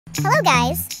Hello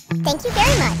guys! Thank you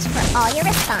very much for all your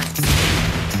response.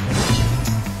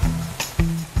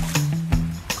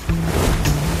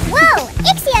 Whoa!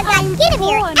 Ixia got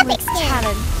Guinevere epic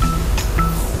skin!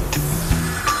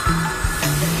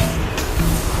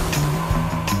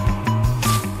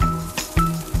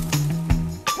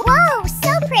 Whoa!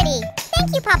 So pretty!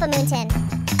 Thank you, Papa Moonton.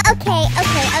 Okay.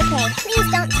 Please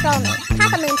don't troll me.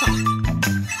 Papa Moonton.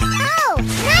 Oh!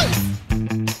 Nice!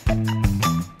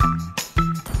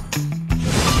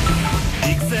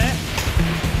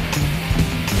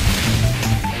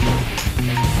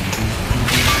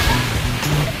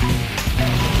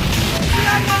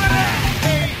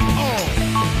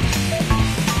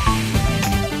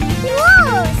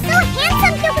 Whoa! So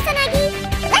handsome, Kyo Kusanagi!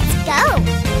 Let's go!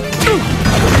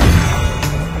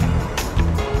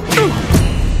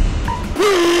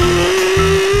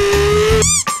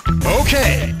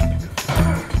 Okay!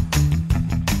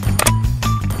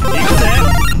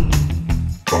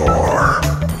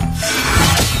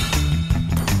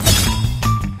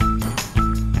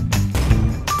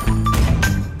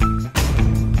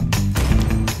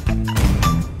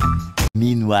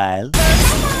 Meanwhile...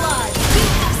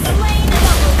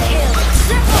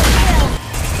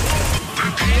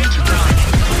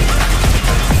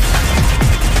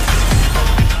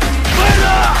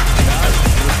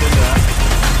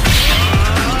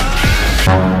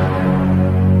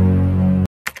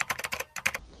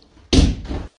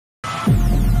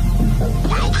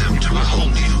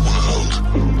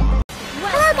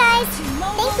 Hello guys!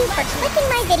 Thank you for clicking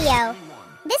my video.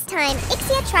 This time,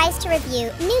 Ixia tries to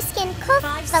review new skin Kof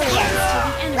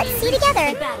Valir. Let's see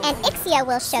together, and Ixia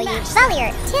will show you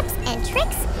Valir tips and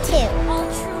tricks too.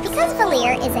 Because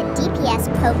Valir is a DPS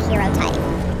poke hero type,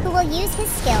 who will use his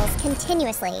skills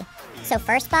continuously. So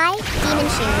first buy Demon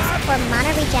Shoes for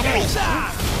mana regeneration.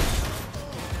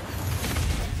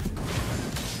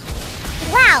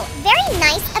 Wow, very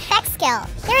nice effect skill.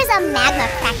 There is a magma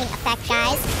cracking effect,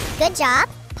 guys. Good job,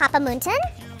 Papa Moonton.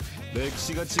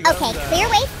 Okay, clear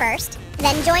wave first,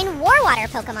 then join War Water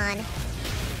Pokemon.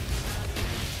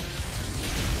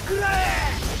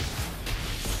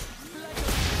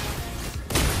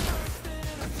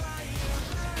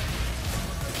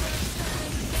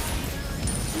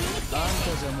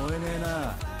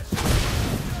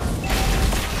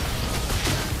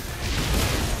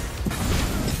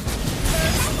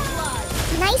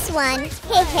 Nice one,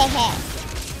 hey.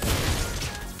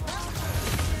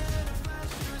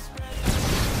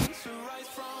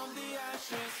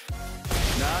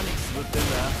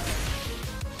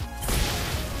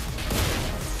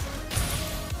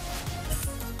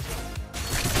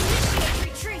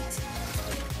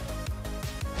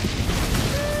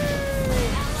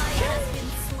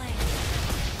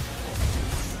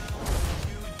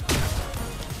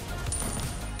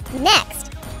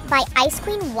 Next, buy Ice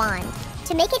Queen Wand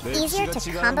to make it easier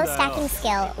to combo stacking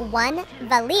skill 1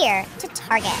 Valir to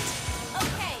target.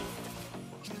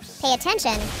 Pay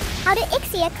attention, how do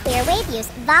Ixia clear wave use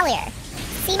Valir?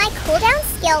 See my cooldown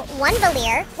skill 1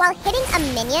 Valir while hitting a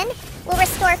minion will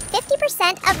restore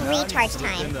 50% of recharge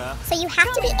time. So you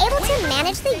have to be able to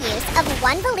manage the use of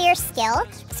 1 Valir skill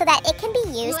so that it can be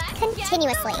used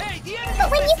continuously. But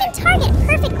when you can target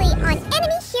perfectly on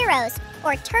enemy heroes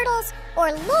or turtles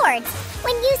or lords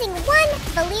when using 1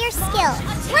 Valir skill,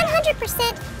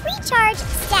 100% recharge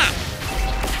stack.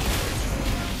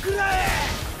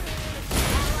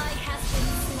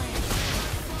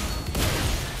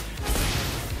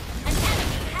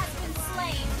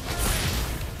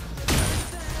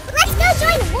 Let's go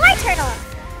join War Turtle!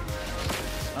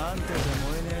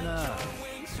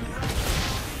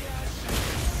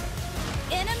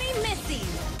 Enemy missing!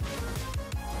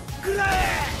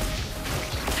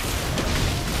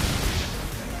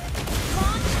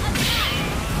 Launch attack!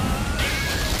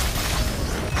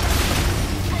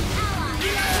 An ally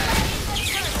has slain the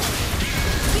turtle!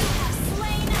 You have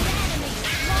slain an enemy!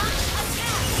 Launch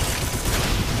attack!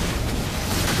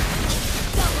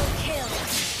 Double kill!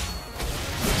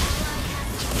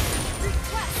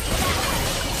 Request that!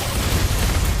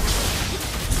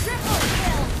 Triple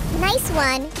kill! Nice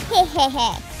one, hey.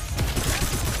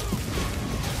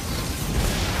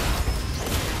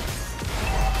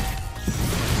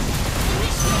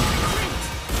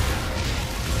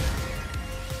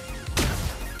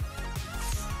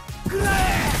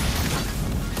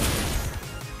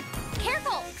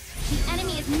 Careful! The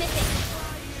enemy is missing!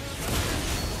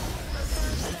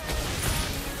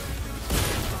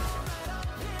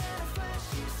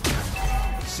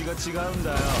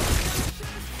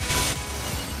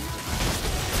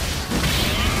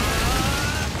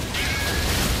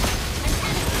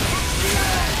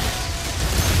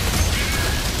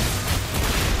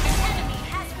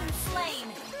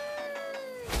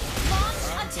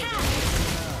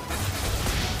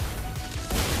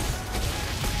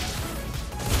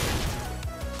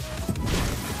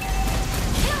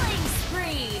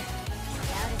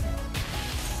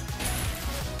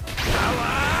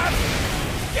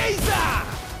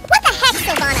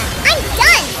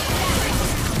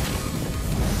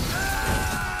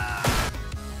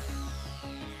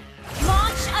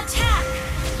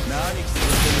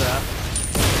 Launch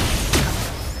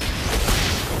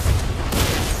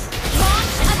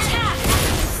attack has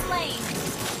been slain.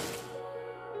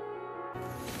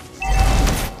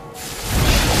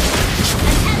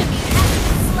 An enemy has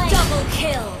been slain. Double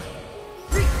kill.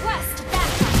 Request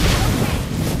backup.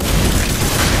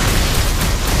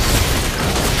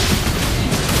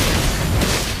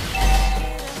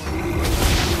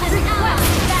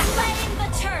 Request backup. Slaying the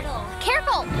turtle.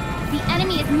 Careful! The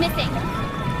enemy is missing.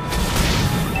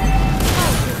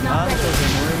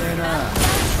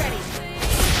 Ready.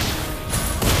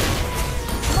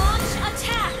 Launch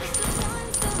attack.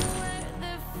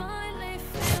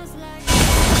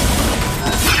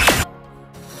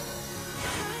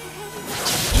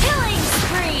 Killing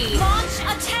spree. Launch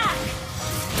attack.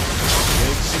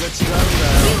 You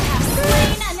have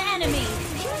slain an enemy.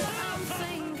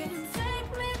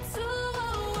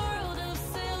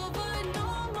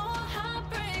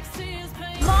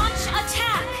 Launch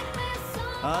attack.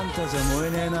 あんたじゃ燃え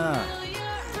ねえな。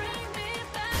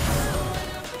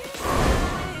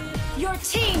 Your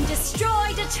team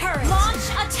destroyed a turret.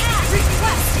 Launch attack.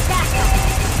 Request backup.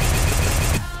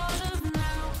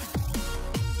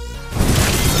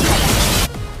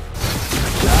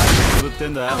 ぶって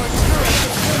んだ。 Our turret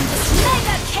has been destroyed.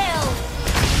 Mega kill.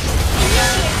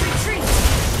 Initiate retreat.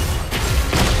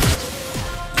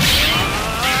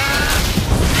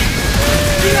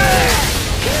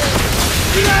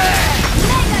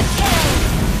 Mega kill.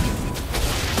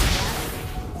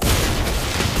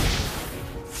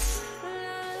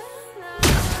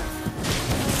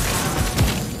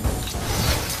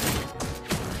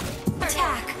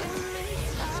 Attack.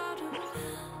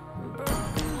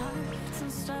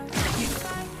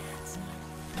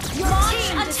 Your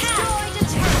team destroyed a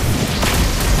turret.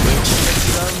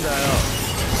 違うんだよ。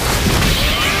 You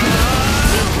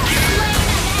have slain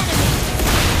an enemy.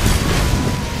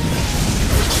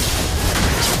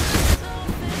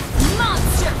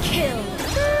 Monster kill.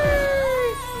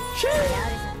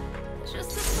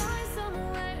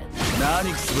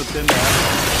 何くすぶってんだ。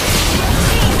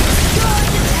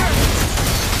 Destroyed a turret.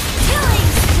 Killing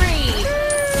spree.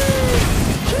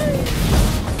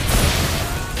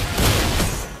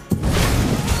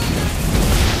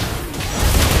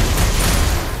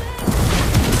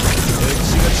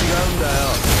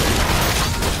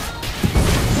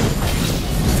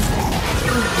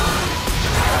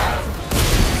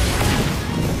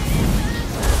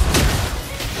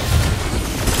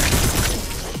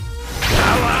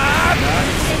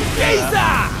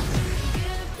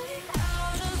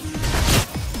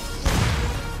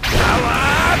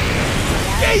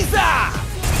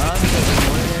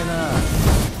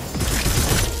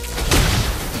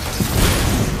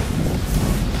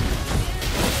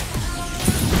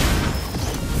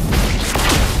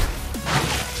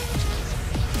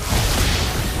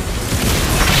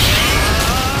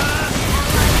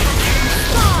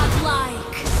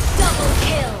 Godlike. Double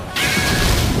kill.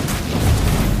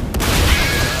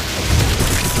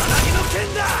 柳の剣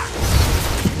だ。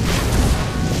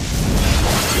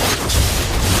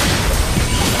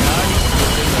 An enemy has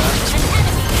been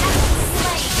slain.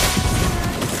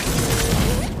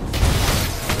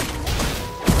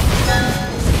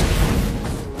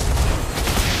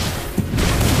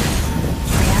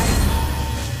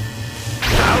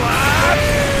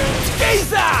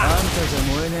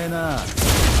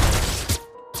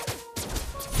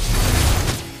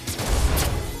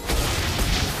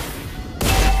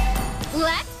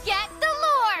 Let's get the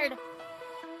Lord!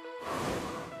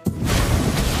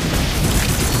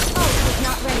 Ult is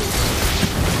not ready.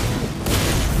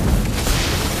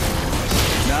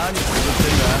 何くすぶっ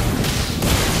てんだ。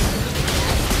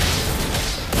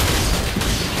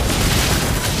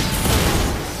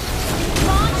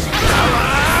 Launch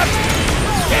attack.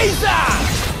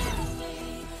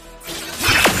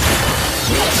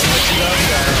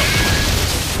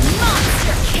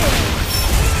 Monster kill.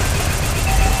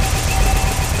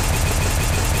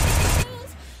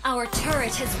 Our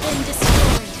turret has been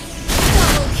destroyed.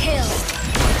 Double kill.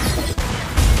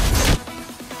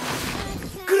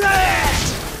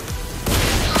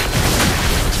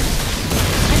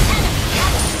 An enemy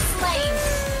has been slain.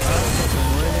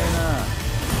 燃えねえな。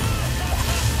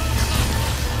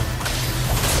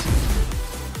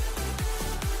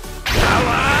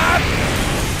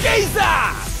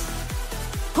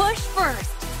 Push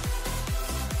first!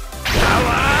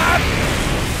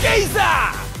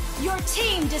 Your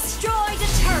team destroyed a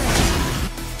turret.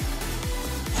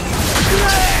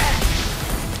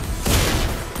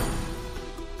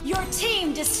 Your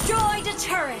team destroyed a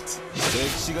turret. 歴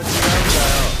史が違うんだよ。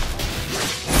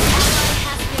 Ally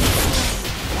has been slain.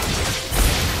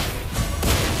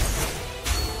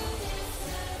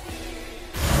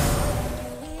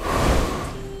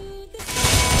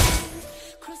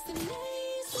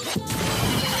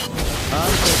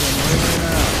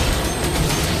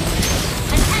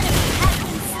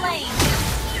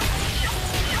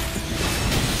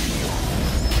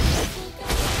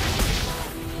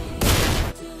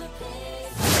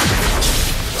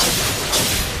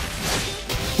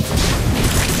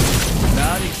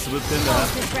 좋댄다.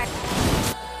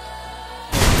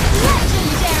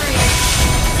 Legendary!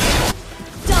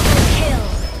 Double kill!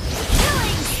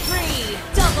 Killing spree!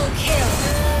 Double kill!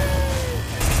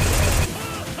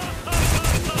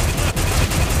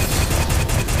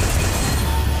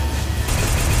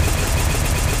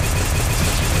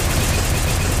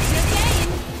 Good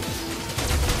game!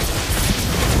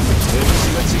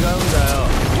 MC가 지가운가요?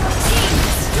 Your team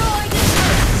destroyed the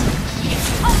turret!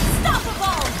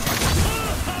 Unstoppable!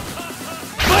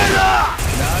 빨라!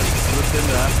 나니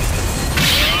좋댄다.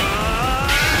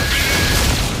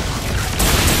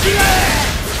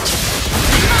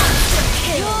 Monster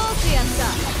kill! よーくやった。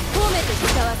褒めて使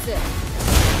わす。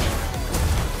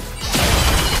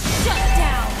Shut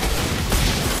down!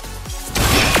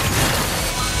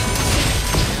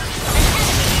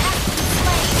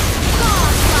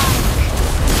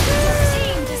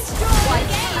 Team destroyed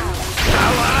game!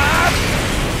 나와!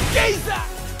 게이사!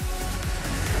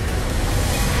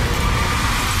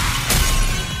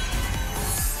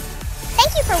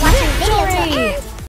 Thank you for watching video